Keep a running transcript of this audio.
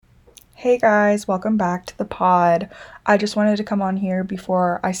Hey guys, welcome back to the pod. I just wanted to come on here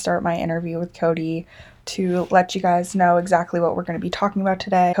before I start my interview with Cody to let you guys know exactly what we're going to be talking about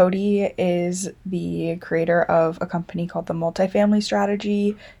today. Cody is the creator of a company called the Multifamily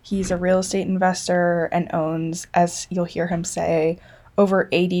Strategy. He's a real estate investor and owns, as you'll hear him say, over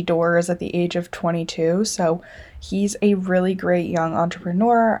 80 doors at the age of 22. So he's a really great young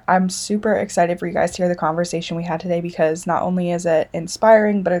entrepreneur. I'm super excited for you guys to hear the conversation we had today because not only is it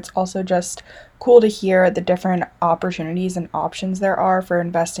inspiring, but it's also just cool to hear the different opportunities and options there are for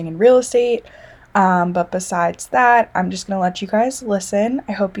investing in real estate. But besides that, I'm just going to let you guys listen.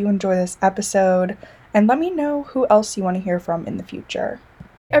 I hope you enjoy this episode and let me know who else you want to hear from in the future.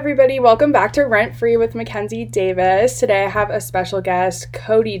 Everybody, welcome back to Rent Free with Mackenzie Davis. Today I have a special guest,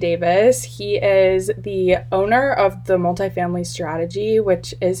 Cody Davis. He is the owner of the Multifamily Strategy,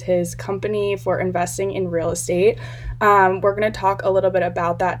 which is his company for investing in real estate. We're going to talk a little bit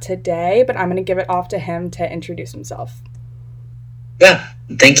about that today, but I'm going to give it off to him to introduce himself. Yeah,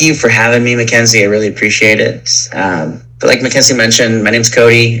 thank you for having me, Mackenzie. I really appreciate it. But like Mackenzie mentioned, my name's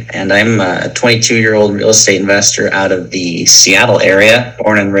Cody, and I'm a 22-year-old real estate investor out of the Seattle area,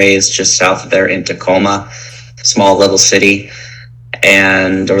 born and raised just south of there in Tacoma, small little city.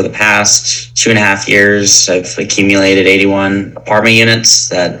 And over the past 2.5 years, I've accumulated 81 apartment units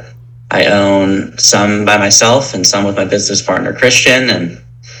that I own, some by myself and some with my business partner, Christian. And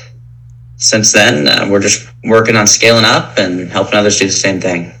since then, we're just working on scaling up and helping others do the same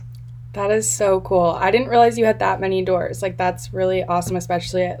thing. That is so cool. I didn't realize you had that many doors. Like, that's really awesome,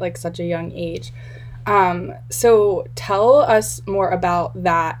 especially at like such a young age. So tell us more about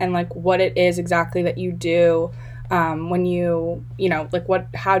that and like what it is exactly that you do when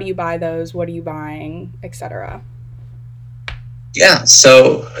how do you buy those? What are you buying, etc. Yeah,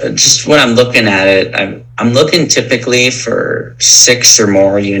 so just when I'm looking at it, I'm looking typically for 6 or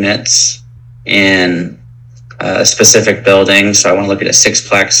more units in a specific building. So I want to look at a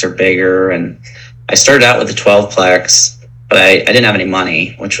 6-plex or bigger. And I started out with a 12-plex, but I didn't have any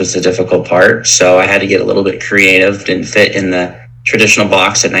money, which was the difficult part. So I had to get a little bit creative. Didn't fit in the traditional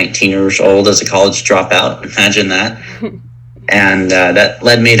box at 19 years old as a college dropout. Imagine that. And that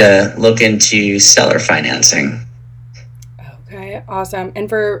led me to look into seller financing. Okay, awesome. And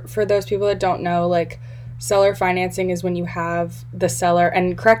for those people that don't know, like, seller financing is when you have the seller,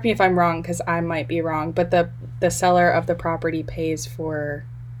 and correct me if I'm wrong because I might be wrong, but the seller of the property pays for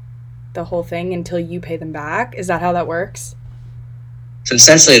the whole thing until you pay them back. Is that how that works? So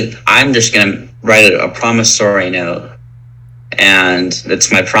essentially, I'm just going to write a promissory note, and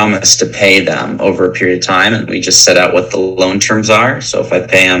it's my promise to pay them over a period of time. And we just set out what the loan terms are. So if I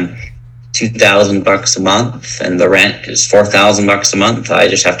pay them $2,000 a month and the rent is $4,000 a month, I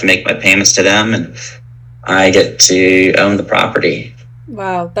just have to make my payments to them and I get to own the property.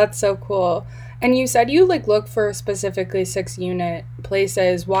 Wow, that's so cool. And you said you like look for specifically 6-unit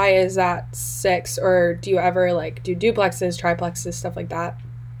places. Why is that 6? Or do you ever like do duplexes, triplexes, stuff like that?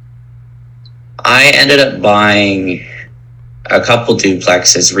 I ended up buying a couple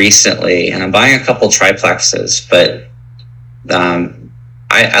duplexes recently, and I'm buying a couple triplexes, but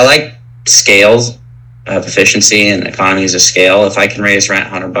I like scales of efficiency and economies of scale. If I can raise rent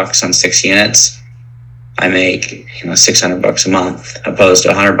 $100 on 6 units, I make $600 a month opposed to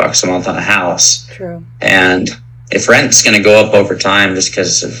 $100 a month on a house. True. And if rent's going to go up over time just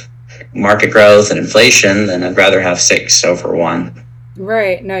because of market growth and inflation, then I'd rather have 6 over 1.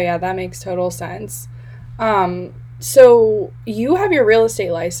 Right. No, yeah, that makes total sense. So you have your real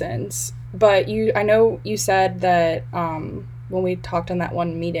estate license, but I know you said that when we talked on that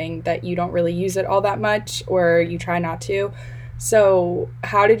one meeting that you don't really use it all that much, or you try not to. So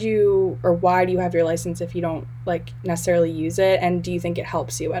how did you, or why do you have your license if you don't like necessarily use it? And do you think it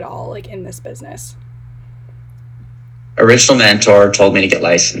helps you at all like in this business? Original mentor told me to get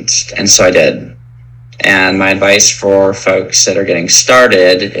licensed, and so I did. And my advice for folks that are getting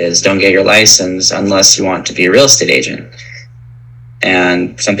started is don't get your license unless you want to be a real estate agent.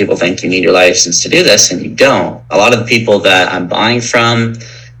 And some people think you need your license to do this, and you don't. A lot of the people that I'm buying from,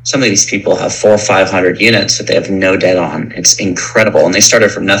 some of these people have 400 or 500 units that they have no debt on. It's incredible. And they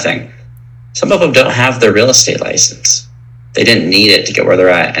started from nothing. Some of them don't have their real estate license. They didn't need it to get where they're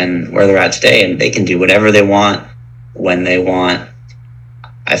at and where they're at today. And they can do whatever they want when they want.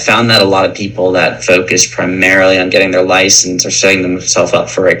 I found that a lot of people that focus primarily on getting their license are setting themselves up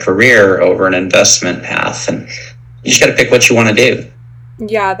for a career over an investment path. And you just got to pick what you want to do.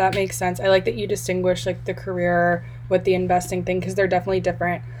 Yeah, that makes sense. I like that you distinguish like the career with the investing thing because they're definitely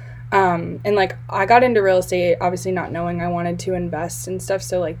different. And like I got into real estate obviously not knowing I wanted to invest and stuff,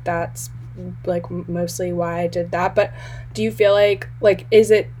 so like that's like mostly why I did that. But do you feel like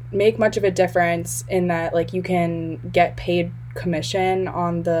is it make much of a difference in that, like, you can get paid commission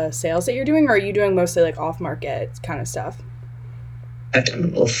on the sales that you're doing, or are you doing mostly like off market kind of stuff?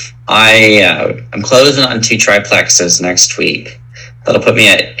 I'm closing on 2 triplexes next week. That'll put me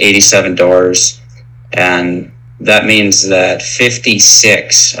at 87 doors, and that means that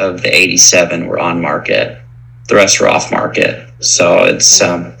 56 of the 87 were on market. The rest were off market. So it's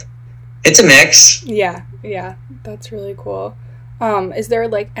a mix. Yeah, that's really cool. Is there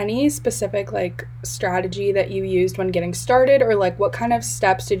like any specific like strategy that you used when getting started, or like what kind of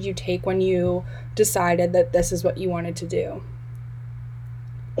steps did you take when you decided that this is what you wanted to do?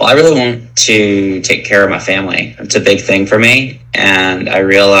 Well, I really want to take care of my family. It's a big thing for me. And I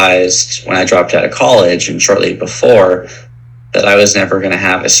realized when I dropped out of college and shortly before that I was never going to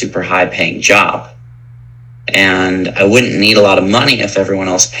have a super high paying job. And I wouldn't need a lot of money if everyone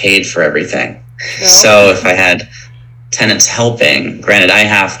else paid for everything. Yeah. So if I had tenants helping, granted, I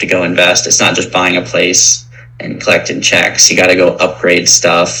have to go invest. It's not just buying a place and collecting checks. You got to go upgrade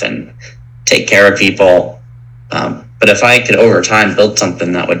stuff and take care of people. But if I could over time build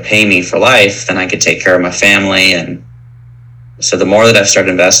something that would pay me for life, then I could take care of my family. And so the more that I've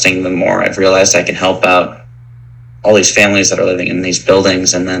started investing, the more I've realized I can help out all these families that are living in these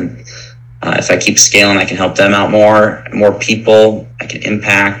buildings. And then if I keep scaling, I can help them out more people I can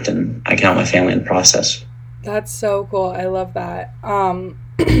impact, and I can help my family in the process. That's so cool. I love that.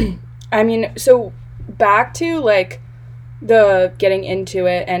 I mean, so back to like the getting into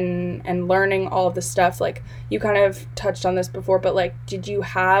it and learning all of the stuff, like you kind of touched on this before, but like, did you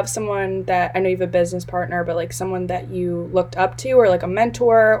have someone that, I know you have a business partner, but like someone that you looked up to, or like a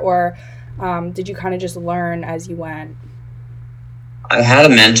mentor, or did you kind of just learn as you went? I had a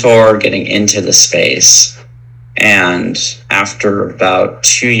mentor getting into the space, and after about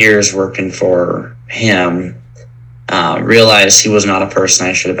 2 years working for him, realized he was not a person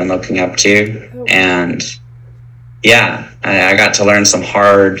I should have been looking up to. Oh. And yeah, I got to learn some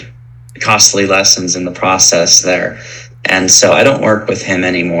hard, costly lessons in the process there. And so I don't work with him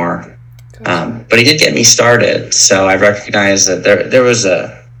anymore. But he did get me started. So I recognized that there was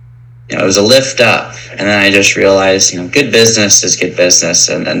it was a lift up. And then I just realized, good business is good business,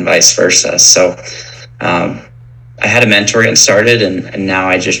 and vice versa. So I had a mentor getting started, and now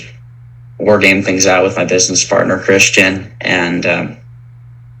I just war game things out with my business partner, Christian. And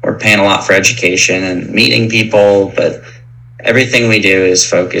we're paying a lot for education and meeting people, but everything we do is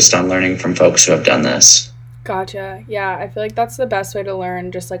focused on learning from folks who have done this. Gotcha. Yeah, I feel like that's the best way to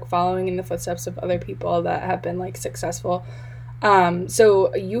learn, just like following in the footsteps of other people that have been like successful.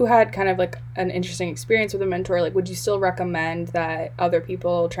 So you had kind of like an interesting experience with a mentor. Like, would you still recommend that other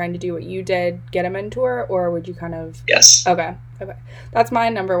people trying to do what you did get a mentor, or would you kind of... Yes. Okay. That's my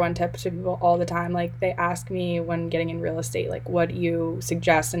number one tip to people all the time. Like, they ask me when getting in real estate, like, what do you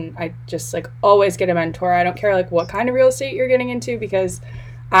suggest? And I just like always get a mentor. I don't care like what kind of real estate you're getting into, because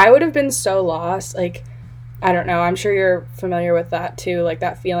I would have been so lost. Like, I don't know. I'm sure you're familiar with that too. Like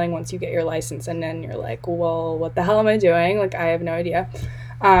that feeling once you get your license and then you're like, well, what the hell am I doing? Like, I have no idea.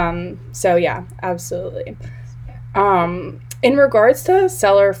 So yeah, absolutely. In regards to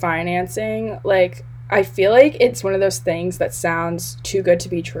seller financing, like, I feel like it's one of those things that sounds too good to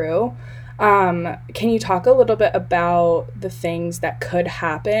be true. Can you talk a little bit about the things that could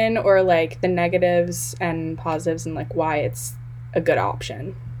happen, or like the negatives and positives, and like why it's a good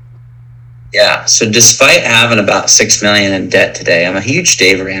option? Yeah. So despite having about $6 million in debt today, I'm a huge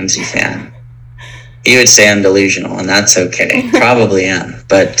Dave Ramsey fan. He would say I'm delusional, and that's okay. Probably am.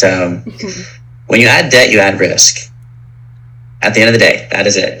 But when you add debt, you add risk. At the end of the day, that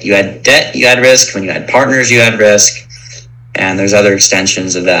is it. You add debt, you add risk. When you add partners, you add risk. And there's other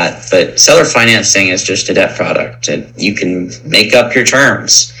extensions of that. But seller financing is just a debt product. You can make up your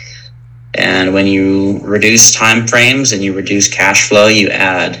terms. And when you reduce time frames and you reduce cash flow, you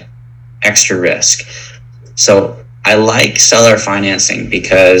add extra risk. So I like seller financing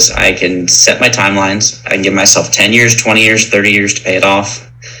because I can set my timelines. I can give myself 10 years, 20 years, 30 years to pay it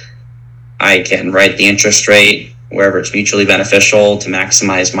off. I can write the interest rate wherever it's mutually beneficial to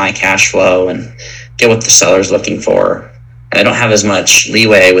maximize my cash flow and get what the seller's looking for. And I don't have as much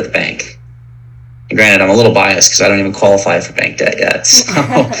leeway with bank. And granted, I'm a little biased because I don't even qualify for bank debt yet.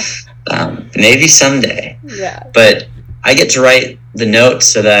 So maybe someday. Yeah. But I get to write the note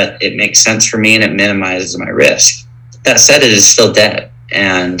so that it makes sense for me and it minimizes my risk. That said, it is still debt.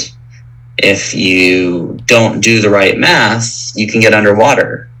 And if you don't do the right math, you can get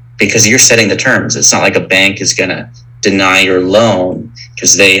underwater because you're setting the terms. It's not like a bank is going to deny your loan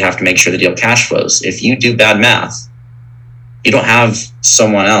because they have to make sure the deal cash flows. If you do bad math, you don't have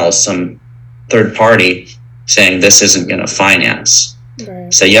someone else, some third party saying this isn't going to finance.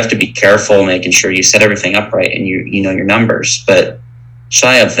 Right. So you have to be careful making sure you set everything up right and you know your numbers. But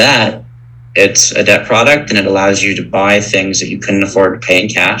shy of that, it's a debt product, and it allows you to buy things that you couldn't afford to pay in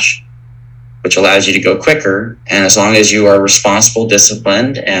cash, which allows you to go quicker. And as long as you are responsible,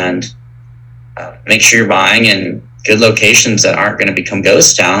 disciplined, and make sure you're buying in good locations that aren't going to become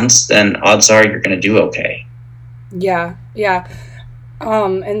ghost towns, then odds are you're going to do okay. Yeah.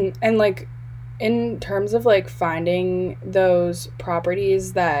 And like, in terms of like finding those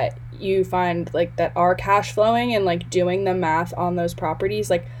properties that you find like that are cash flowing and like doing the math on those properties,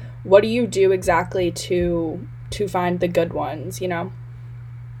 like what do you do exactly to find the good ones, you know?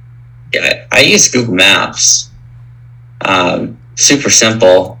 Yeah, I use Google Maps. Super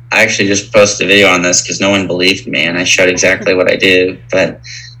simple. I actually just posted a video on this because no one believed me, and I showed exactly what I do. But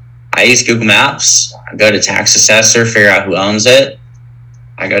I use Google Maps. I go to tax assessor, figure out who owns it.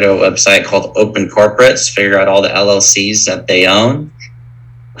 I go to a website called Open Corporates, figure out all the LLCs that they own.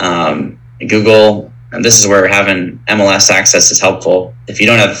 Google, and this is where having MLS access is helpful. If you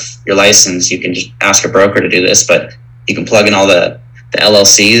don't have your license, you can just ask a broker to do this, but you can plug in all the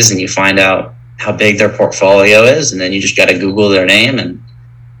LLCs and you find out how big their portfolio is, and then you just got to Google their name, and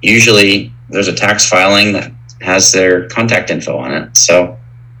usually there's a tax filing that has their contact info on it, so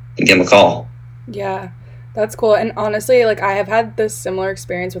you can give them a call. Yeah, that's cool. And honestly, like I have had this similar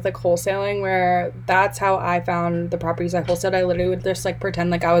experience with like wholesaling where that's how I found the properties I wholesaled. I literally would just like pretend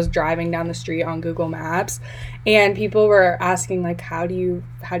like I was driving down the street on Google Maps, and people were asking like how do you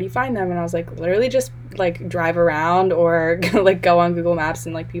find them? And I was like literally just like drive around or like go on Google Maps,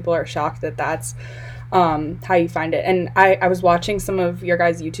 and like people are shocked that that's how you find it. And I was watching some of your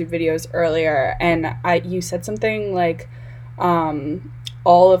guys' YouTube videos earlier, and you said something like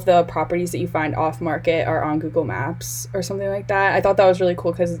all of the properties that you find off market are on Google Maps or something like that. I thought that was really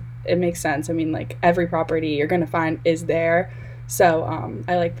cool because it makes sense. I mean, like every property you're going to find is there. So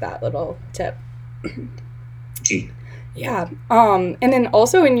I like that little tip. Yeah. And then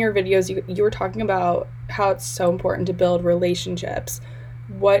also in your videos, you were talking about how it's so important to build relationships.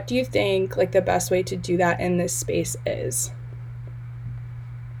 What do you think like the best way to do that in this space is?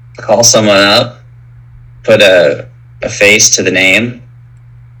 Call someone up, put a face to the name.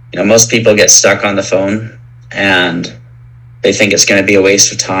 You know, most people get stuck on the phone and they think it's going to be a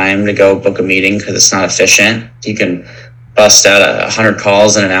waste of time to go book a meeting because it's not efficient. You can bust out 100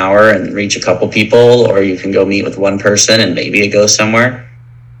 calls in an hour and reach a couple people, or you can go meet with one person and maybe it goes somewhere.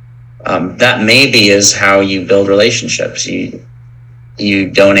 That maybe is how you build relationships. You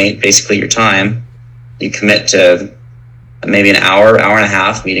donate basically your time. You commit to maybe an hour and a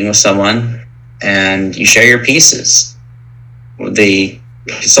half meeting with someone, and you share your pieces. The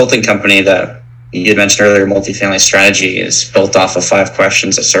consulting company that you had mentioned earlier, Multifamily Strategy, is built off of 5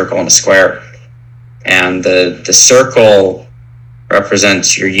 questions, a circle and a square. And the circle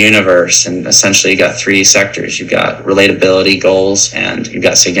represents your universe, and essentially you got 3 sectors. You've got relatability, goals, and you've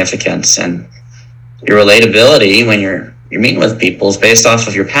got significance. And your relatability, when you're meeting with people, is based off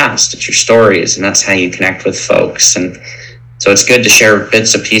of your past. It's your stories, and that's how you connect with folks. And so it's good to share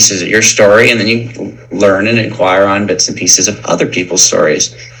bits and pieces of your story, and then you learn and inquire on bits and pieces of other people's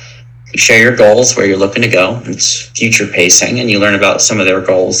stories. You share your goals, where you're looking to go. It's future pacing, and you learn about some of their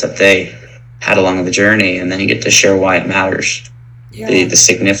goals that they had along the journey, and then you get to share why it matters, the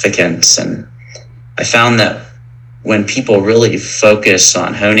significance. And I found that when people really focus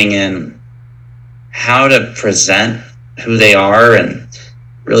on honing in how to present who they are and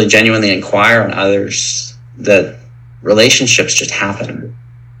really genuinely inquire on others, that relationships just happen.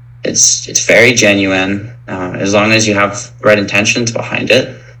 It's very genuine. As long as you have the right intentions behind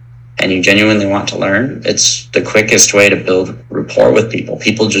it and you genuinely want to learn, it's the quickest way to build rapport with people.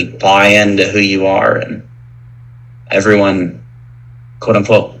 People just buy into who you are, and everyone, quote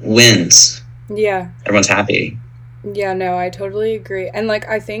unquote, wins. Yeah. Everyone's happy. Yeah, no, I totally agree. And like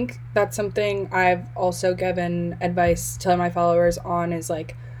I think that's something I've also given advice to my followers on, is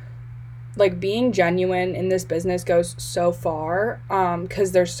like being genuine in this business goes so far,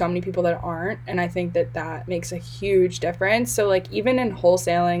 because there's so many people that aren't, and I think that makes a huge difference. So like even in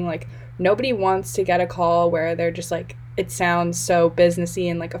wholesaling, like nobody wants to get a call where they're just like, it sounds so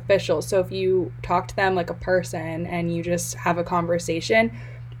businessy and like official. So if you talk to them like a person and you just have a conversation,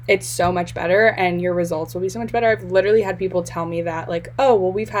 it's so much better, and your results will be so much better. I've literally had people tell me that, like, oh,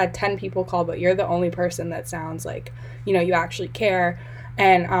 well, we've had 10 people call, but you're the only person that sounds like, you know, you actually care.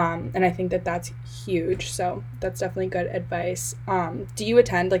 And I think that's huge. So that's definitely good advice. Do you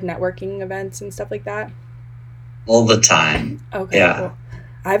attend like networking events and stuff like that? All the time. Okay. Yeah. Cool.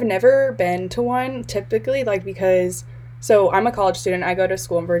 I've never been to one typically, like, because So I'm a college student. I go to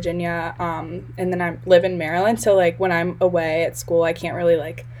school in Virginia, and then I live in Maryland. So like when I'm away at school, I can't really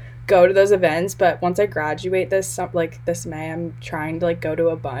like go to those events. But once I graduate this May, I'm trying to like go to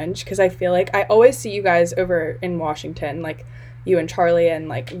a bunch because I feel like I always see you guys over in Washington, like you and Charlie and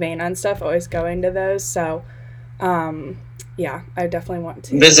like Vana and stuff, always going to those. So yeah, I definitely want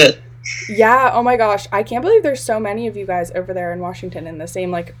to Visit. yeah, oh my gosh. I can't believe there's so many of you guys over there in Washington in the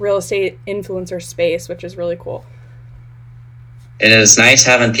same like real estate influencer space, which is really cool. It is nice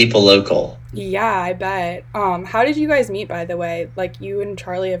having people local. Yeah, I bet. How did you guys meet, by the way? Like you and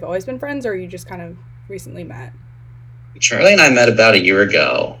Charlie have always been friends, or you just kind of recently met? Charlie and I met about a year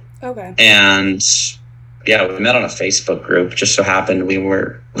ago. Okay. And yeah, we met on a Facebook group. Just so happened we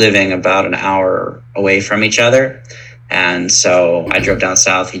were living about an hour away from each other. And so I drove down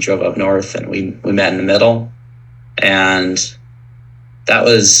south, he drove up north, and we met in the middle. And that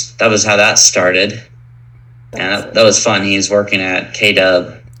was how that started. And that was fun. He was working at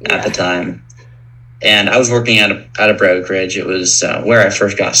KW at the time. And I was working at a brokerage. It was where I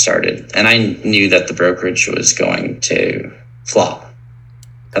first got started. And I knew that the brokerage was going to flop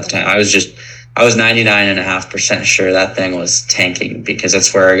at the time. I was 99.5% sure that thing was tanking because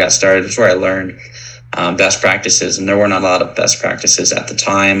that's where I got started. That's where I learned best practices. And there were not a lot of best practices at the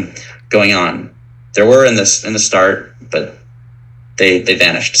time going on. There were in the start, but they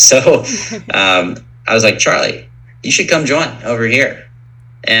vanished. So I was like, Charlie, you should come join over here.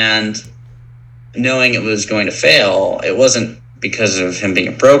 And knowing it was going to fail, it wasn't because of him being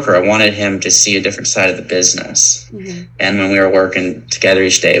a broker. I wanted him to see a different side of the business. Mm-hmm. And when we were working together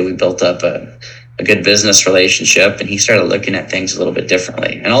each day, we built up a good business relationship, and he started looking at things a little bit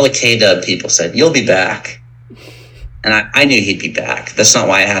differently. And all the KW people said, you'll be back. And I knew he'd be back. That's not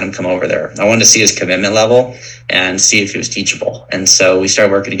why I had him come over there. I wanted to see his commitment level and see if he was teachable. And so we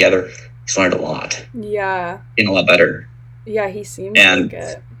started working together. He's learned a lot. Yeah. Getting a lot better. Yeah, he seems like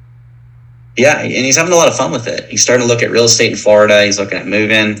it. Yeah, and he's having a lot of fun with it. He's starting to look at real estate in Florida. He's looking at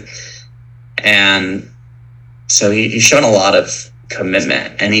moving. And so he's shown a lot of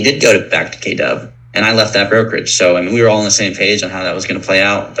commitment. And he did go back to KW. And I left that brokerage. So, I mean, we were all on the same page on how that was going to play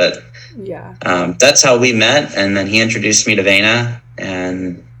out. But yeah, that's how we met. And then he introduced me to Vana.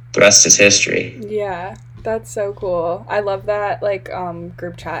 And the rest is history. Yeah, that's so cool. I love that, like,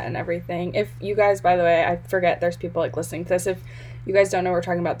 group chat and everything. If you guys, by the way, I forget there's people, like, listening to this. If you guys don't know what we're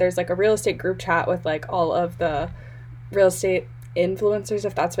talking about, there's, like, a real estate group chat with, like, all of the real estate influencers,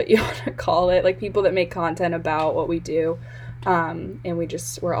 if that's what you want to call it, like, people that make content about what we do. And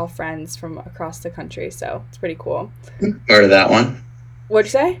we're all friends from across the country, so it's pretty cool. Part of that one. What'd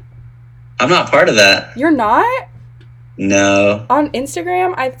you say? I'm not part of that. You're not? No. On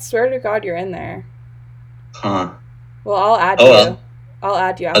Instagram? I swear to God you're in there. Huh. Well, I'll add you. Well. I'll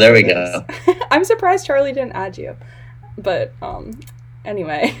add you. Oh, there we go. I'm surprised Charlie didn't add you. But,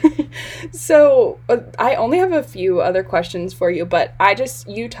 anyway. So, I only have a few other questions for you, but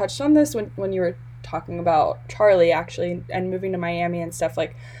you touched on this when you were talking about Charlie, actually, and moving to Miami and stuff.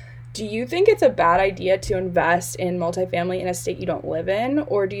 Like, do you think it's a bad idea to invest in multifamily in a state you don't live in,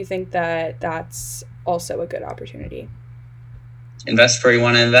 or do you think that that's also a good opportunity? Invest where you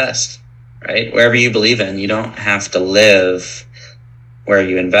want to invest, right? Wherever you believe in. You don't have to live where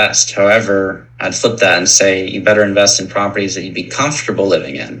you invest. However, I'd flip that and say you better invest in properties that you'd be comfortable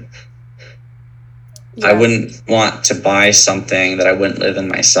living in. Yeah. I wouldn't want to buy something that I wouldn't live in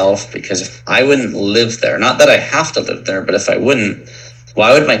myself, because if I wouldn't live there, not that I have to live there, but if I wouldn't,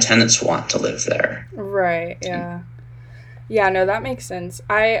 why would my tenants want to live there? Right, yeah. Yeah, no, that makes sense.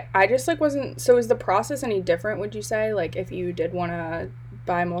 I just, like, wasn't... So is the process any different, would you say? Like, if you did want to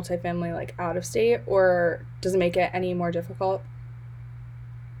buy multifamily, like, out of state, or does it make it any more difficult?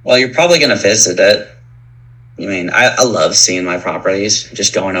 Well, you're probably going to visit it. I mean, I love seeing my properties,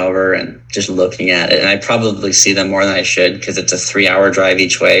 just going over and just looking at it. And I probably see them more than I should, because it's a 3-hour drive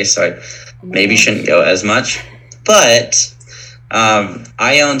each way. So I maybe shouldn't go as much. But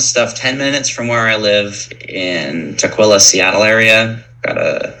I own stuff 10 minutes from where I live in Tukwila, Seattle area. Got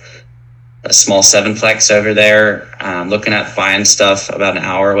a small 7-plex over there. Looking at buying stuff about an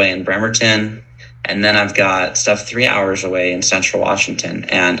hour away in Bremerton. And then I've got stuff 3 hours away in Central Washington.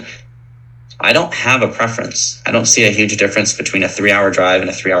 And I don't have a preference. I don't see a huge difference between a 3-hour drive and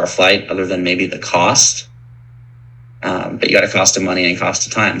a 3-hour flight, other than maybe the cost. But you got a cost of money and a cost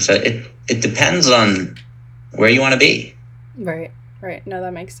of time. So it depends on where you want to be. Right. No,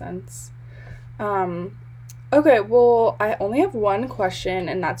 that makes sense. Okay, well, I only have one question,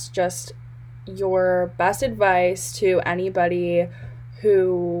 and that's just your best advice to anybody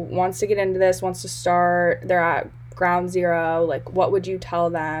who wants to get into this, wants to start, they're at ground zero. Like, what would you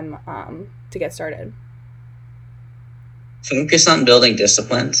tell them to get started? focus on building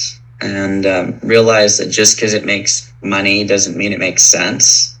disciplines and realize that just because it makes money doesn't mean it makes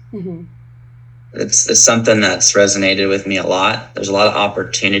sense. Mm-hmm. It's something that's resonated with me a lot. There's a lot of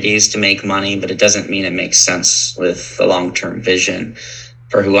opportunities to make money, but it doesn't mean it makes sense with the long-term vision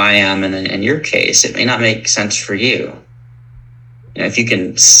for who I am. And in your case, it may not make sense for you. You know, if you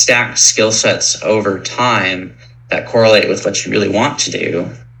can stack skill sets over time that correlate with what you really want to do,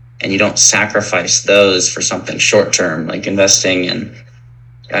 and you don't sacrifice those for something short-term, like investing in,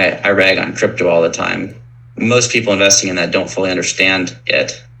 I rag on crypto all the time. Most people investing in that don't fully understand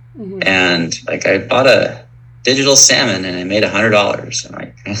it. Mm-hmm. And like, I bought a digital salmon and I made $100. I'm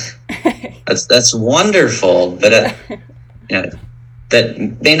like, that's wonderful, but you know,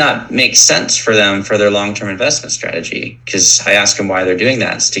 that may not make sense for them for their long-term investment strategy. Because I ask them why they're doing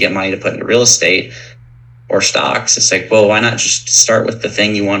that. It's to get money to put into real estate or stocks. It's like, well, why not just start with the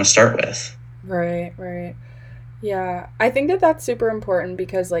thing you want to start with? Right. Yeah, I think that that's super important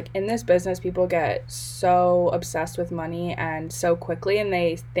because, like, in this business, people get so obsessed with money and so quickly, and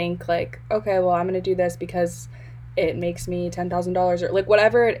they think, like, okay, well, I'm going to do this because it makes me $10,000 or, like,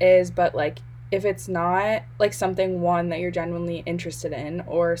 whatever it is, but, like, if it's not, like, something, one, that you're genuinely interested in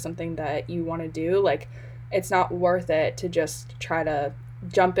or something that you want to do, like, it's not worth it to just try to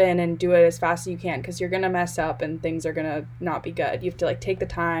jump in and do it as fast as you can because you're going to mess up and things are going to not be good. You have to, like, take the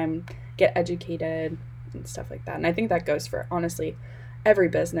time, get educated, and stuff like that. And I think that goes for, honestly, every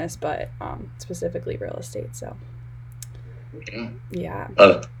business, but specifically real estate. So yeah.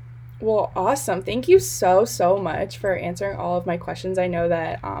 Well, awesome. Thank you so much for answering all of my questions. I know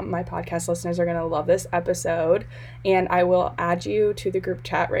that my podcast listeners are going to love this episode, and I will add you to the group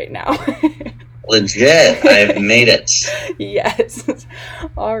chat right now. Legit. I've made it. Yes.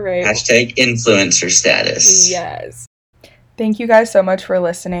 All right. Hashtag influencer status. Yes. Thank you guys so much for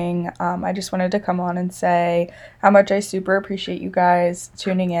listening. I just wanted to come on and say how much I super appreciate you guys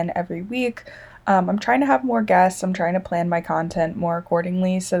tuning in every week. I'm trying to have more guests. I'm trying to plan my content more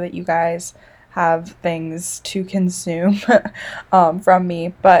accordingly so that you guys have things to consume from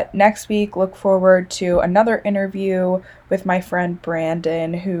me. But next week, look forward to another interview with my friend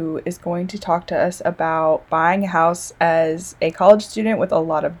Brandon, who is going to talk to us about buying a house as a college student with a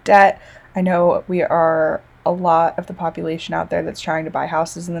lot of debt. I know we are a lot of the population out there that's trying to buy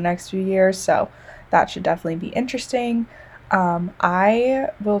houses in the next few years, so that should definitely be interesting. I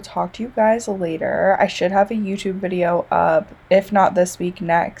will talk to you guys later. I should have a YouTube video up, if not this week,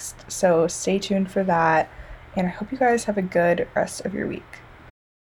 next, so stay tuned for that, and I hope you guys have a good rest of your week.